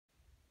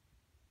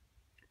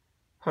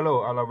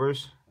Hello, art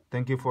lovers.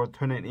 Thank you for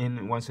tuning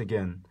in once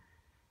again.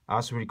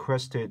 As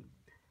requested,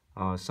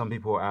 some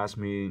people asked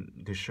me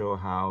to show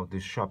how to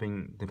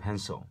sharpen the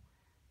pencil.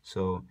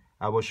 So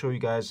I will show you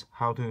guys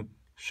how to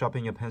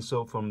sharpen your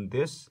pencil from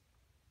this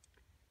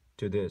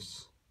to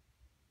this.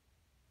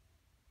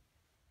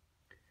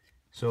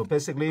 So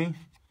basically,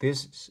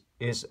 this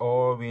is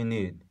all we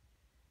need.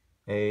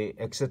 A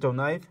X-Acto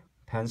knife,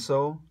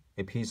 pencil,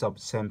 a piece of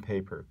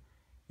sandpaper.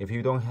 If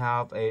you don't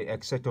have a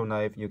X-Acto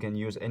knife, you can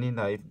use any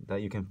knife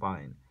that you can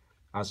find,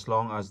 as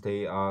long as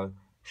they are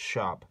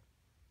sharp.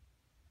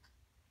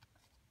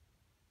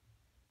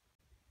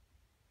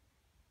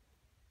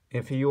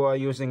 If you are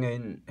using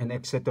an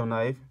X-Acto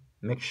knife,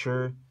 make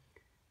sure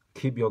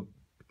keep your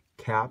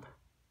cap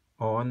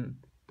on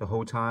the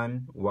whole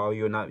time while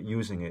you're not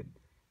using it,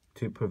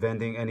 to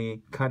preventing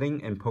any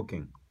cutting and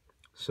poking.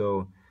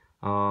 So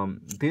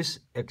this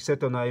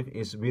X-Acto knife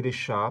is really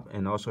sharp,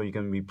 and also you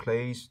can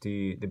replace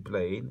the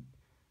blade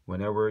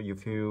whenever you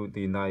feel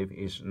the knife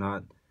is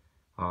not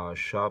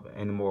sharp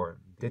anymore.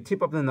 The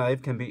tip of the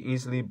knife can be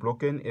easily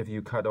broken if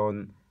you cut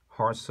on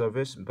hard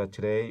surface, but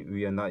today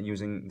we are not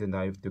using the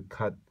knife to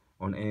cut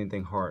on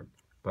anything hard,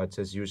 but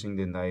just using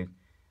the knife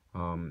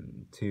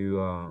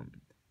to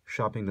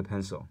sharpen the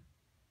pencil.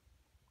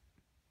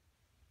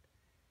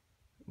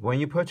 When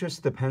you purchase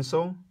the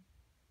pencil,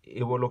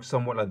 it will look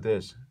somewhat like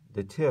this.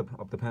 The tip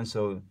of the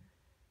pencil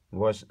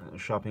was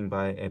sharpened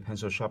by a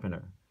pencil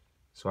sharpener.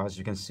 So as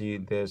you can see,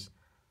 there's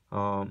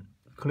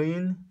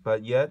clean,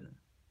 but yet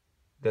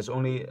there's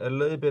only a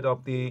little bit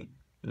of the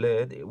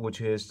lid which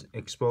is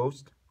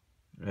exposed,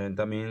 and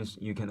that means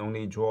you can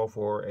only draw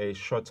for a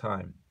short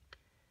time.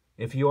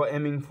 If you are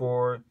aiming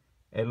for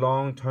a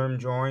long-term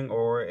drawing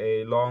or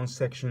a long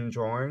section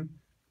drawing,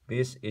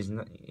 this is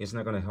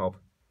not going to help.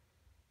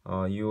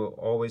 You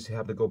always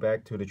have to go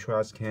back to the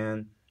trash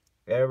can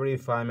every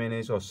 5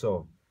 minutes or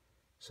so.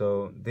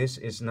 So this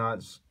is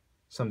not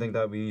something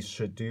that we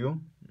should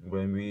do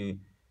when we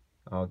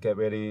get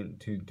ready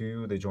to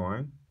do the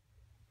drawing.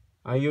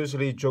 I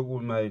usually joke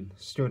with my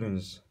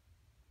students.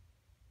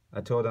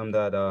 I told them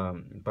that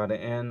by the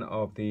end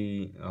of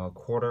the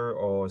quarter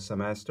or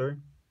semester,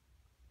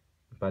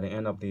 by the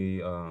end of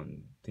the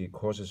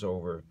course is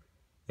over,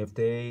 if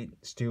they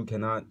still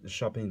cannot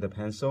sharpen the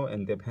pencil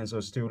and their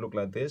pencil still look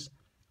like this,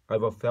 I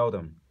will fail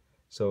them.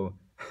 So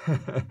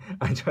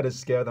I try to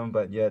scare them,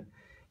 but yet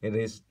it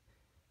is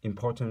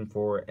important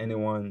for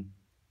anyone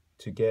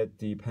to get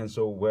the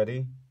pencil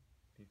ready.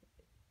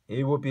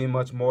 It would be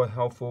much more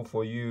helpful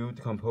for you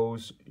to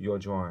compose your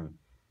drawing.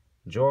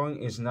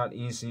 Drawing is not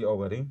easy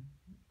already,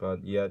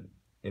 but yet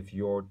if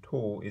your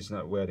tool is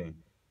not ready,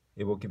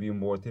 it will give you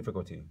more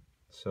difficulty.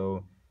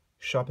 So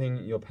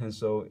sharpening your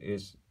pencil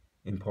is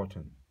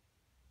important.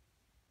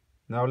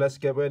 Now let's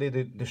get ready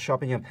to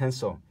sharpen your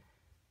pencil.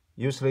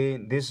 Usually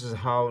this is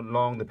how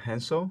long the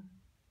pencil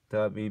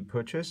that we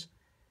purchase,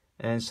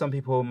 and some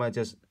people might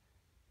just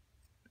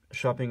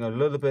sharpen a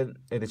little bit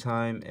at a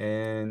time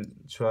and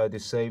try to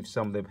save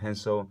some of the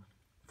pencil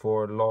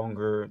for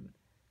longer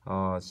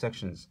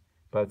sections.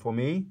 But for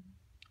me,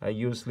 I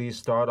usually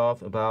start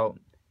off about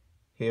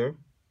here,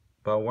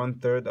 about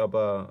 1/3 of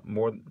a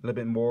little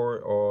bit more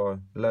or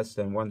less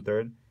than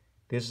 1/3.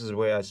 This is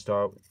where I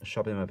start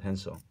sharpening my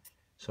pencil.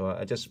 So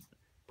I just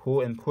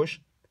pull and push,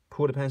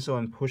 pull the pencil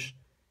and push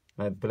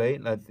my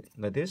blade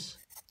like this,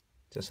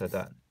 just like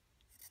that.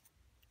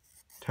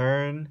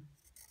 Turn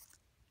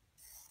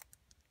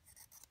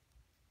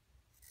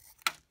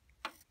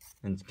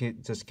and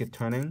just keep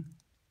turning,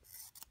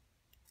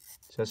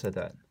 just like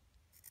that.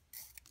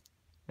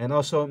 And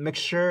also make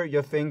sure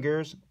your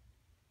fingers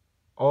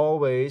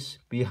always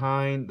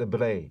behind the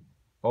blade,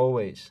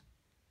 always,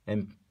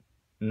 and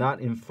not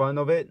in front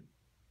of it.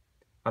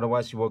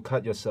 Otherwise you will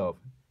cut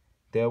yourself.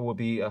 There will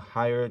be a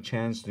higher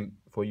chance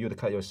for you to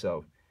cut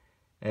yourself.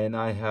 And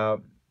I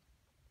have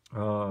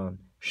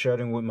shared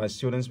with my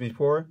students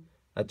before.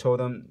 I told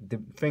them the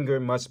finger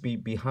must be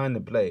behind the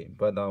blade,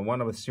 but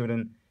one of the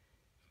students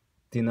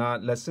did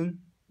not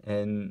listen,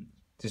 and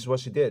this is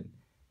what she did.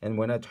 And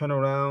when I turn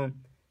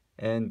around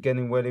and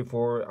getting ready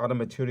for other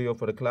material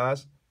for the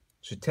class,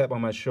 she tapped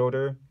on my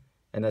shoulder,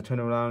 and I turned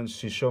around,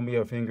 she showed me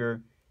her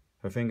finger.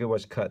 Her finger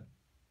was cut,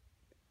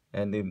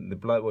 and the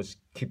blood was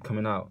keep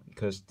coming out,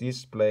 because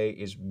this blade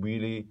is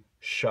really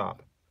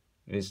sharp.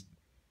 It's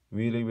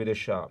really, really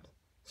sharp.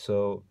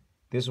 So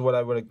this is what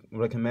I would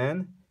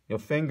recommend. Your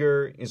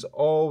finger is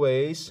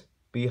always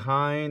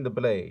behind the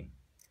blade,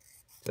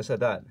 just like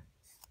that,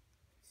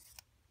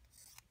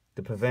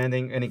 to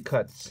preventing any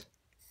cuts.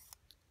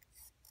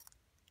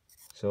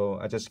 So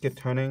I just keep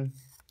turning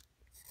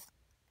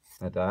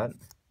like that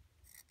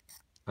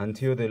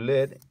until the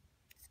lid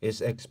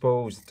is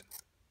exposed.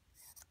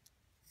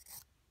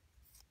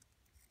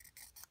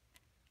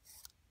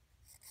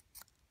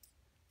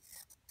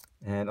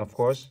 And of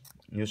course,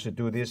 you should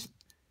do this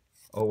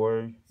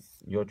over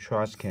your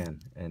trash can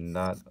and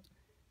not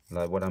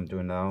like what I'm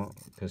doing now,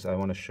 because I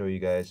want to show you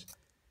guys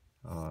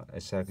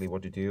exactly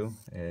what to do,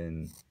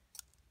 and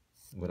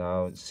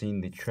without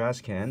seeing the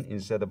trash can,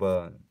 instead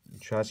of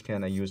trash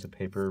can, I use the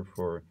paper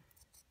for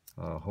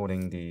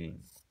holding the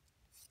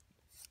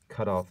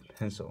cut off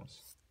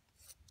pencils.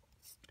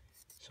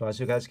 So as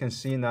you guys can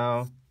see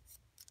now,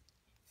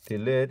 the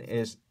lid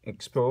is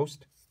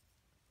exposed.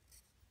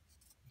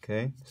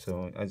 Okay,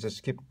 so I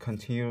just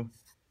continue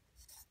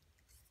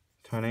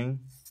turning,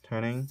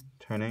 turning,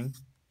 turning,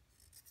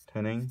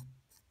 turning.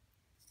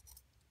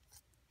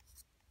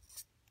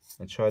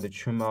 I try to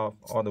trim off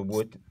all the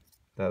wood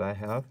that I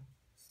have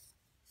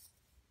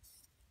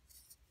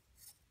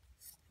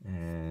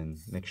and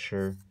make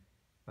sure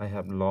I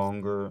have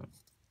longer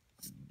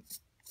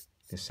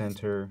the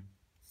center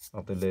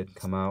of the lid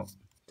come out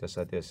just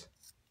like this.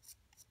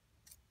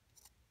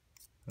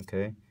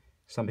 Okay,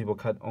 some people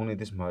cut only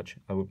this much.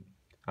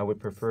 I would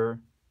prefer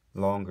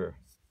longer,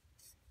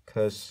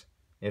 because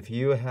if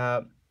you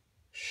have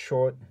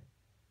short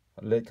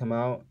lid come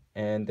out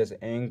and there's an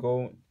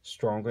angle,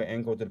 stronger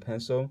angle to the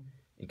pencil,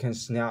 it can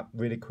snap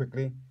really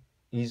quickly,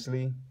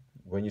 easily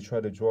when you try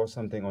to draw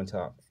something on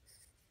top.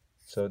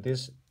 So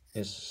this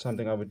is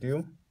something I would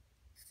do.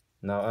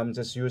 Now I'm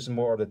just using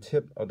more of the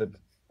tip of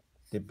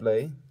the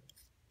blade,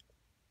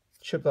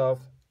 chip off,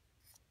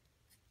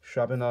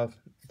 sharpen off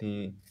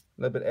the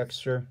little bit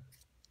extra,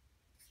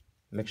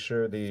 make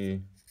sure the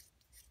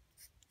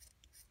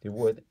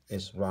wood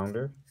is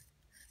rounder,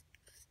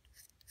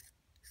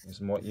 is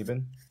more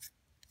even.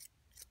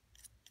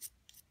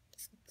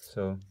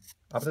 So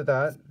after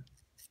that,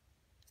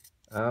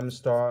 I'm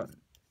start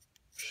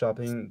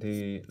sharpening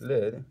the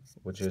lid,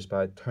 which is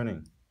by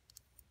turning.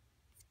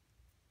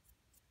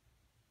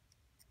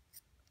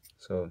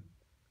 So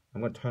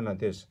I'm going to turn like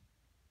this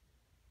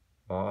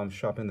while I'm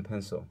sharpening the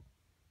pencil.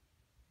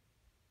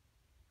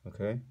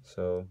 Okay,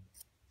 so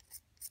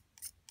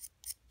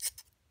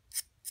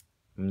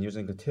I'm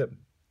using the tip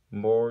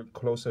more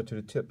closer to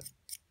the tip,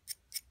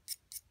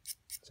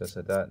 just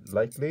like that,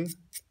 lightly,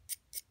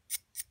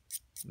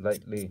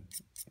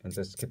 and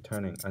just keep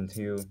turning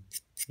until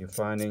you're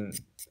finding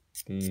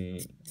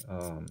the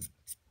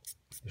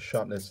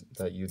sharpness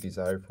that you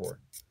desire for.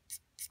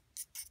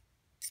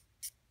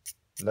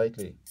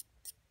 Lightly.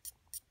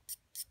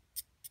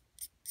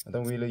 I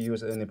don't really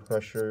use any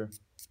pressure,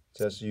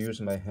 just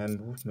use my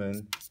hand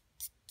movement,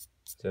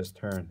 just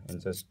turn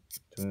and just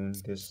doing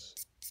this,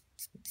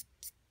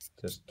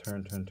 just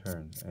turn,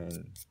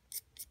 and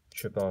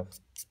chip off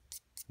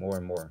more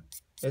and more.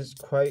 It's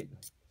quite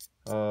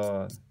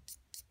more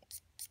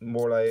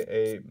like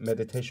a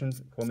meditation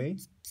for me,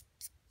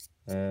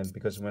 and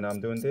because when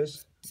I'm doing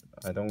this,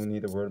 I don't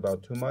need to worry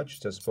about too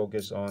much, just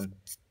focus on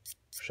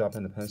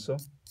sharpening the pencil.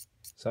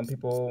 Some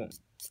people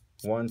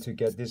want to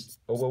get this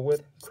over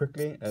with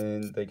quickly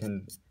and they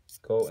can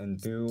go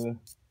and do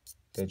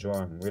their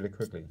drawing really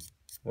quickly.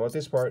 Well,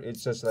 this part,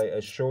 it's just like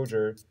a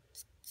soldier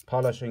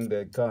polishing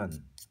the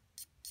gun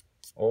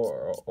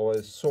or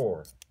a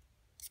sword.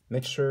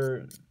 Make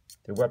sure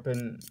the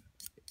weapon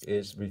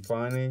is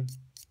refinely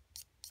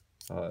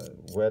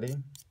ready,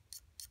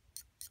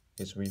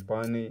 is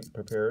refinely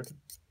prepared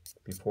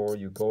before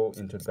you go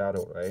into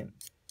battle, right?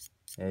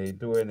 And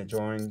do it in the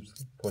drawing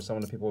for some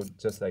of the people,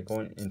 just like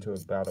going into a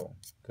battle,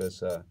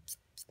 because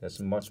there's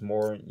much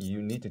more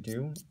you need to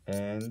do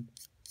and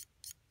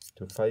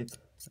to fight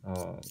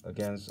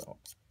against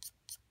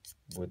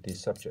with the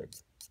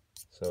subject.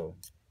 So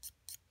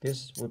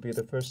this would be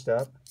the first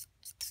step,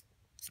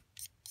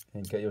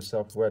 and get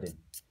yourself ready.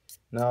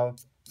 Now,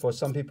 for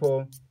some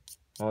people,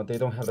 they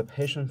don't have the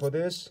patience for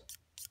this,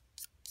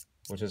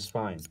 which is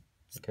fine.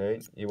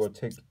 Okay, it will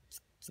take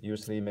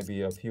usually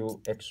maybe a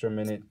few extra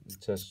minutes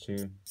just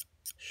to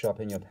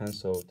sharpen your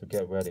pencil to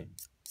get ready.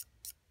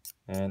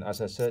 And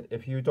as I said,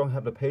 if you don't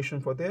have the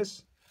patience for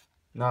this,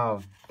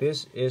 now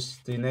this is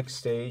the next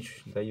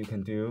stage that you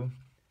can do.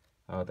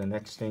 The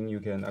next thing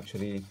you can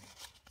actually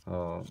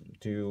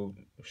do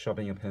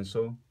sharpen your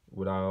pencil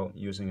without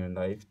using a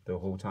knife the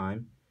whole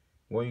time.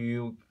 What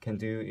you can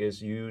do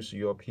is use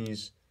your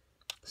piece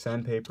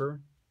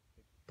sandpaper.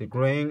 The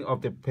grain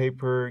of the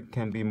paper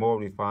can be more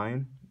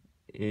refined.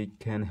 It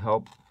can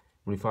help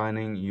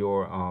refining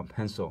your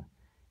pencil.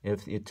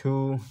 If it's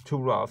too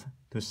rough,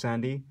 too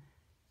sandy,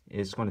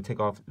 it's going to take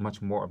off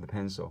much more of the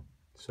pencil.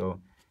 So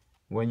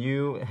when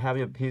you have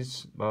your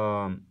piece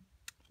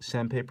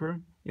sandpaper,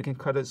 you can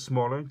cut it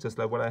smaller, just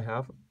like what I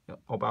have,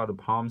 about a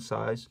palm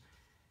size.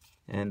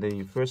 And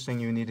the first thing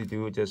you need to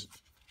do is just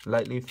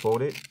lightly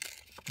fold it,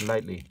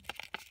 lightly,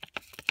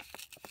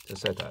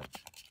 just like that.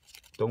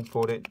 Don't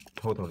fold it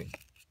totally,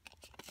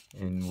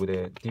 and with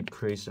a deep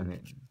crease in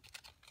it.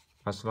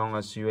 As long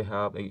as you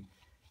have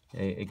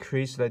a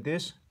crease like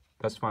this,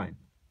 that's fine.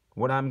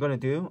 What I'm going to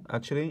do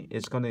actually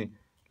is going to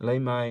lay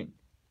my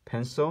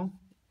pencil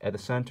at the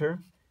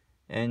center,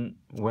 and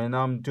when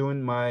I'm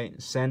doing my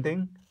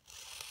sanding,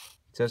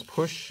 just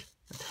push,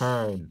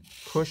 turn,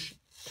 push,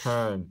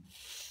 turn.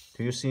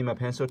 Do you see my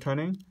pencil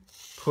turning?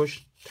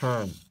 Push,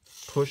 turn,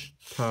 push,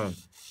 turn,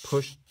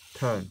 push,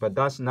 turn. But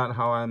that's not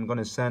how I'm going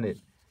to sand it.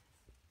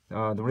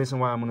 The reason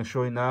why I'm going to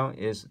show you now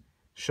is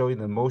show you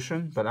the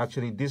motion, but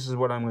actually this is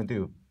what I'm going to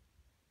do.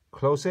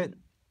 Close it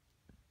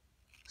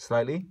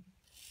slightly,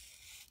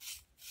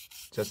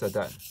 just like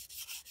that.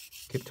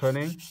 Keep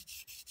turning.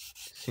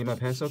 See my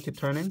pencil? Keep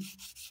turning.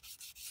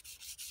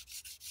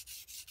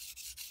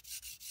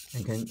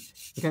 And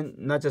you can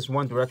not just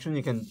one direction.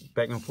 You can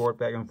back and forth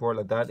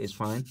like that is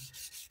fine.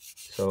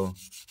 So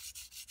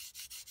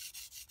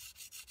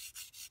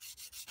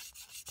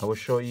I will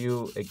show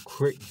you a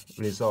quick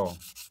result.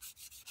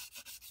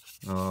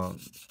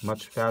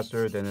 Much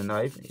faster than a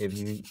knife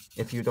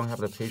if you don't have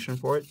the patience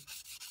for it.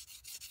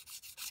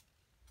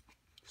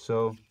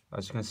 So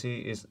as you can see,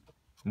 it's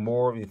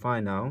more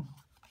refined now.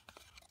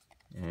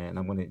 And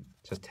I'm going to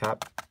just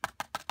tap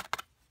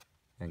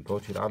and go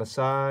to the other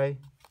side.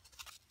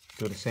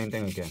 Do the same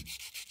thing again.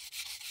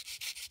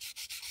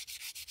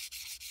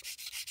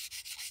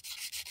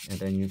 And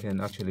then you can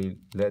actually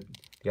let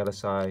the other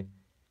side,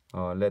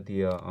 let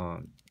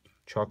the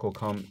charcoal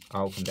come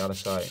out from the other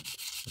side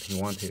if you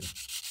want to,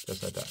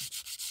 just like that.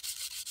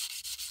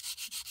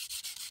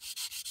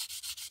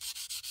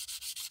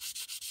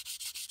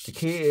 The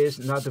key is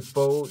not to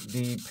fold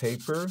the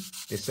paper,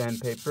 the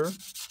sandpaper,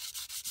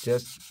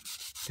 just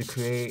to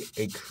create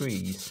a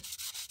crease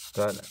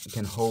that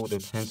can hold the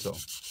pencil.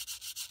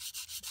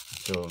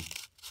 So,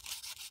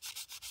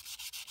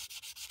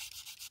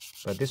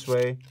 but this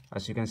way,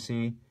 as you can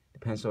see, the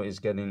pencil is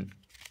getting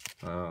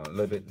a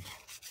little bit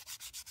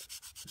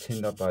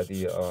thinned up by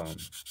the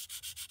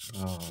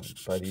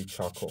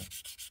charcoal.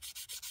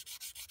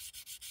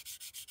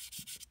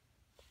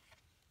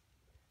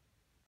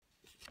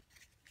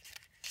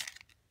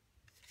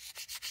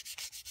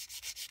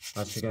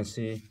 As you can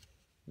see,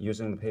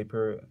 using the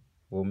paper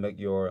will make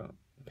your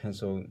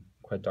pencil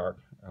quite dark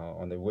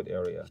on the wood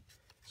area.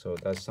 So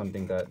that's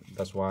something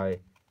that's why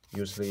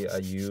usually I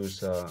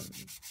use a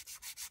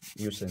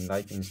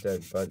knife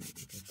instead. But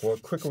for a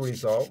quicker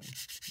result,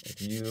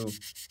 if you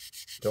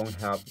don't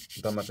have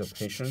that much of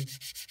patience,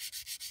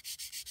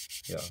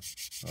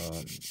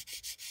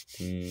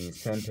 the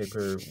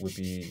sandpaper would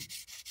be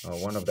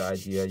one of the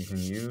ideas you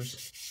can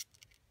use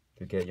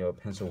to get your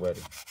pencil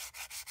ready.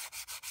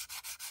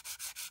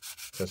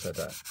 Just like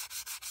that.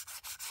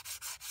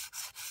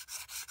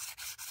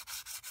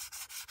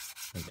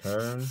 And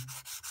turn,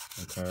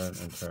 and turn,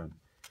 and turn.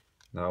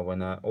 Now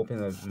when I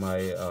open up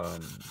my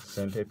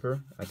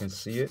sandpaper, I can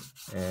see it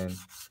and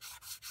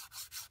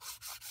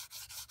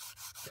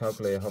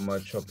calculate how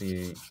much of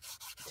the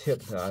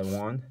tip that I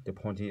want, the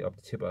pointy of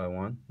the tip I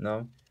want.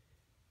 Now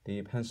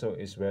the pencil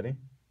is ready,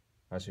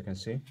 as you can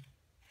see.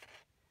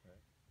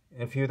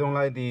 If you don't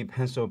like the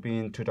pencil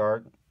being too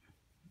dark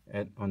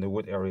on the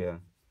wood area,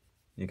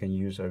 you can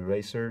use a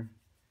eraser,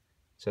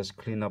 just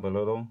clean up a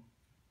little.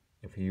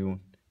 If you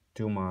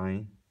do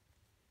mind,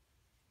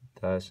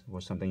 that's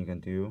something you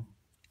can do.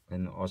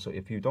 And also,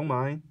 if you don't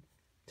mind,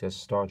 just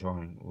start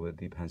drawing with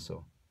the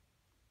pencil.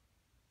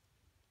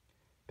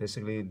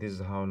 Basically, this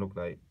is how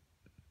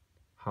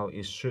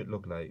it should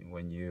look like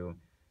when you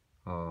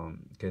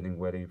getting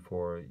ready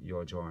for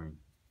your drawing.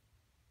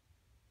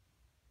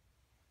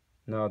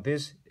 Now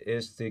this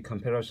is the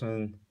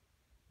comparison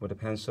with the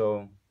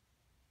pencil,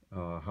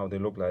 how they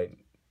look like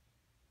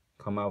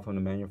come out from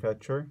the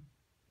manufacturer,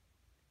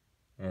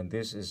 and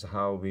this is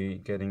how we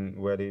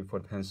getting ready for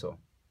the pencil.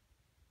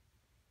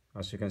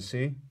 As you can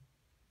see,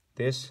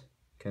 this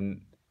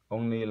can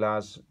only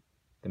last,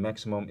 the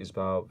maximum is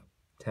about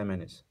 10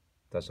 minutes.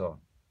 That's all.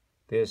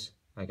 This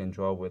I can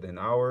draw with an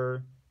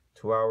hour,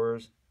 2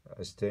 hours.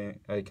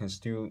 I can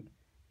still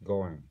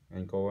going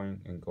and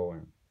going and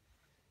going.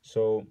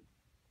 So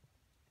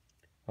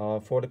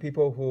for the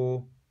people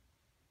who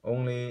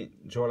only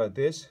draw like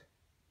this,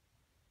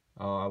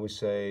 I would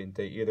say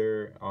they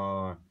either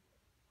are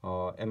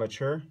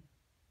amateur,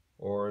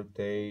 or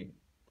they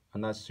are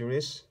not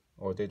serious,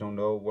 or they don't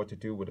know what to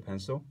do with the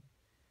pencil.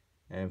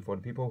 And for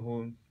the people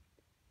who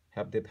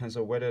have the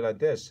pencil wetted like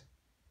this,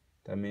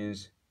 that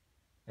means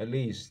at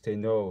least they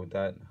know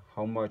that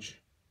how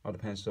much of the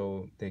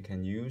pencil they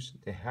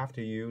have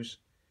to use,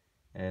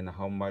 and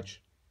how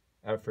much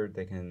effort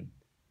they can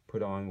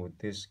put on with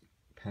this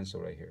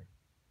pencil right here.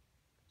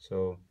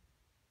 So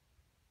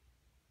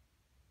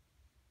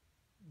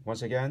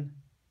once again,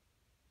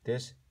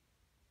 this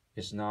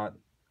is not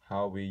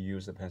how we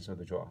use the pencil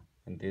to draw,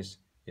 and this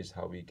is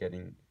how we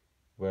getting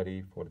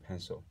ready for the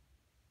pencil.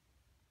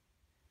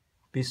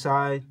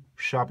 Besides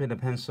sharpening the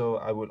pencil,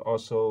 I would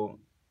also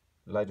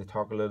like to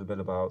talk a little bit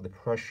about the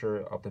pressure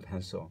of the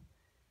pencil.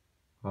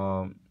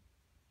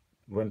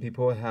 When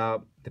people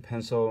have the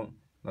pencil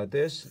like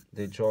this,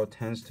 the jaw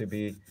tends to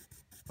be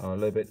a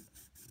little bit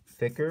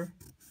thicker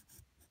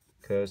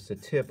because the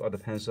tip of the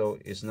pencil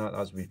is not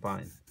as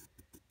refined,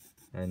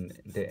 and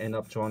they end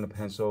up drawing the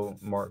pencil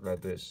mark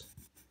like this,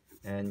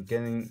 and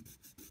getting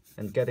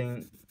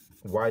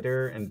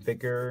wider and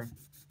bigger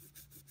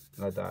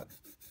like that.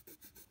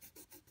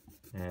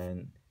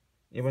 And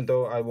even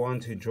though I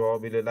want to draw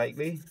really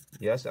lightly,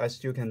 yes, I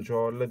still can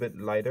draw a little bit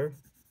lighter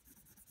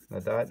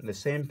like that. The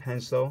same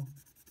pencil,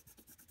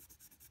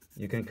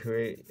 you can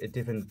create a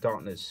different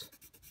darkness.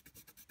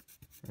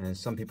 And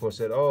some people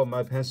said, oh,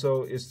 my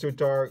pencil is too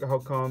dark, how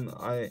come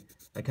I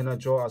cannot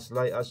draw as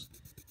light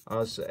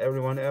as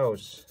everyone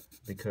else?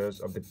 because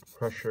of the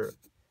pressure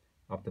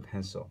of the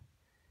pencil.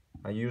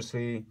 I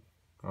usually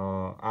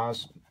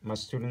ask my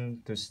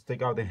student to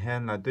stick out the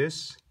hand like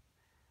this.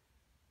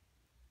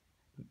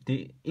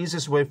 The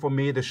easiest way for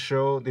me to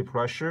show the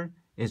pressure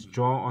is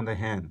draw on the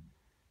hand.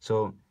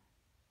 So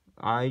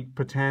I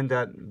pretend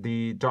that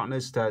the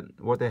darkness that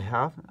what they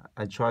have,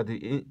 I try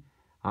to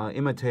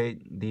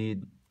imitate the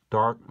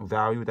dark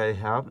value they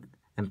have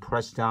and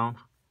press down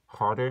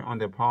harder on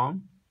their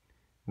palm.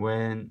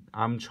 When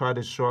I'm trying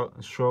to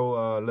show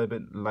a little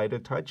bit lighter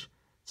touch,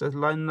 just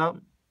lighten up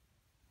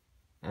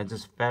and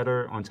just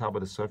feather on top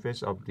of the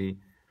surface of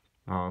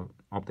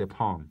their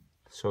palm,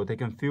 so they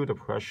can feel the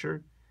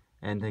pressure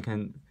and they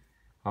can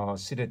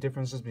see the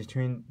differences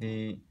between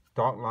the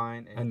dark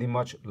line and the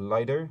much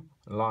lighter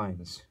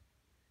lines.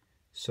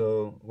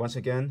 So once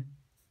again,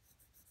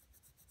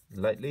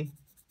 lightly,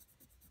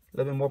 a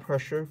little bit more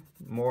pressure,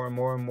 more and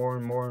more and more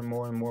and more and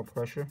more and more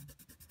pressure.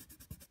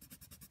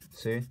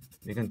 See,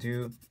 we can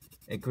do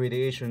a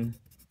gradation,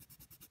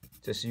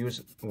 just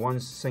use one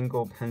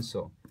single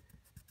pencil.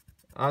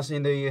 As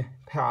in the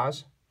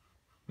past,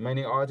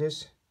 many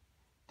artists,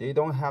 they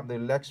don't have the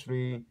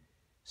luxury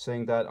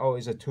saying that, oh,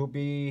 it's a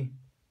 2B,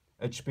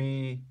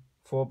 HB,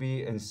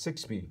 4B, and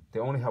 6B. They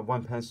only have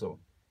one pencil.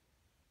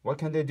 What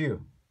can they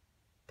do?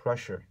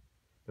 Pressure.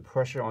 The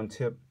pressure on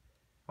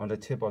the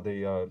tip of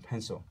the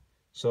pencil.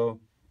 So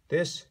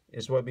this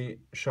is what we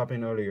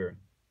sharpened earlier.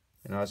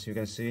 And as you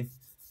can see,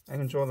 I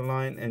can draw the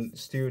line and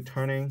still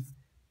turning.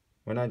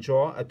 When I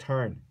draw, I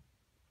turn.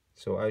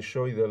 So I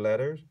show you the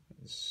letters.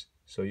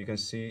 So you can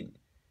see,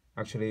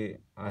 actually,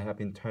 I have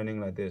been turning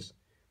like this.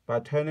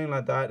 By turning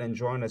like that and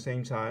drawing at the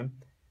same time,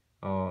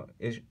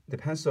 the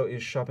pencil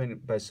is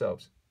sharpened by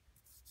itself.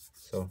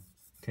 So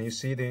can you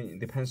see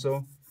the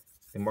pencil?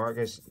 The mark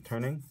is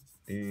turning,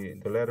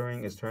 the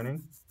lettering is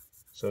turning.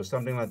 So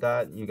something like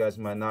that you guys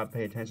might not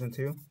pay attention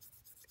to.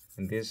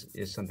 And this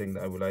is something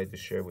that I would like to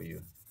share with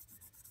you.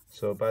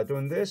 So by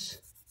doing this,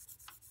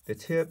 the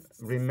tip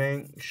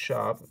remains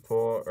sharp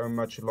for a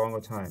much longer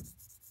time.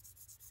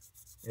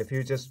 If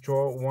you just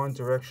draw one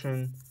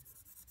direction,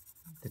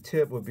 the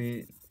tip will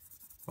be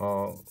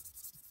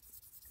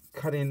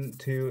cut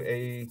into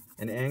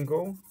an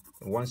angle,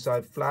 one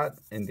side flat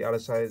and the other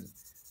side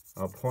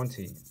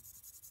pointy,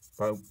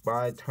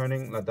 by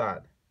turning like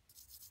that.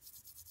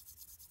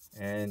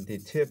 And the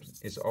tip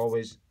is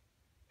always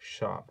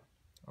sharp,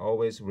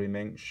 always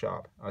remain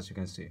sharp, as you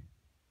can see.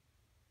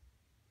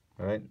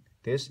 All right,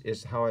 this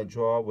is how I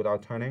draw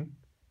without turning.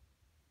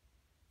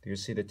 Do you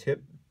see the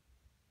tip?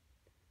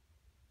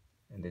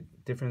 And the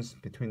difference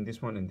between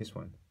this one and this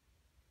one.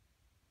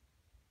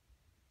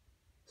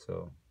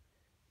 So,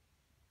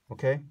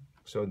 okay,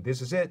 so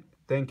this is it.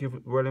 Thank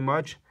you very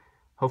much.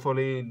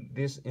 Hopefully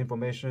this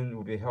information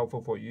will be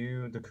helpful for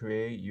you to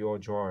create your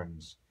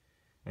drawings.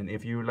 And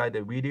if you like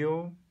the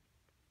video,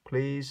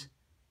 please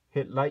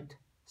hit like,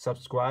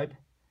 subscribe,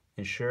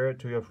 and share it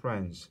to your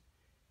friends.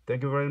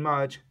 Thank you very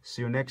much.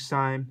 See you next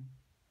time.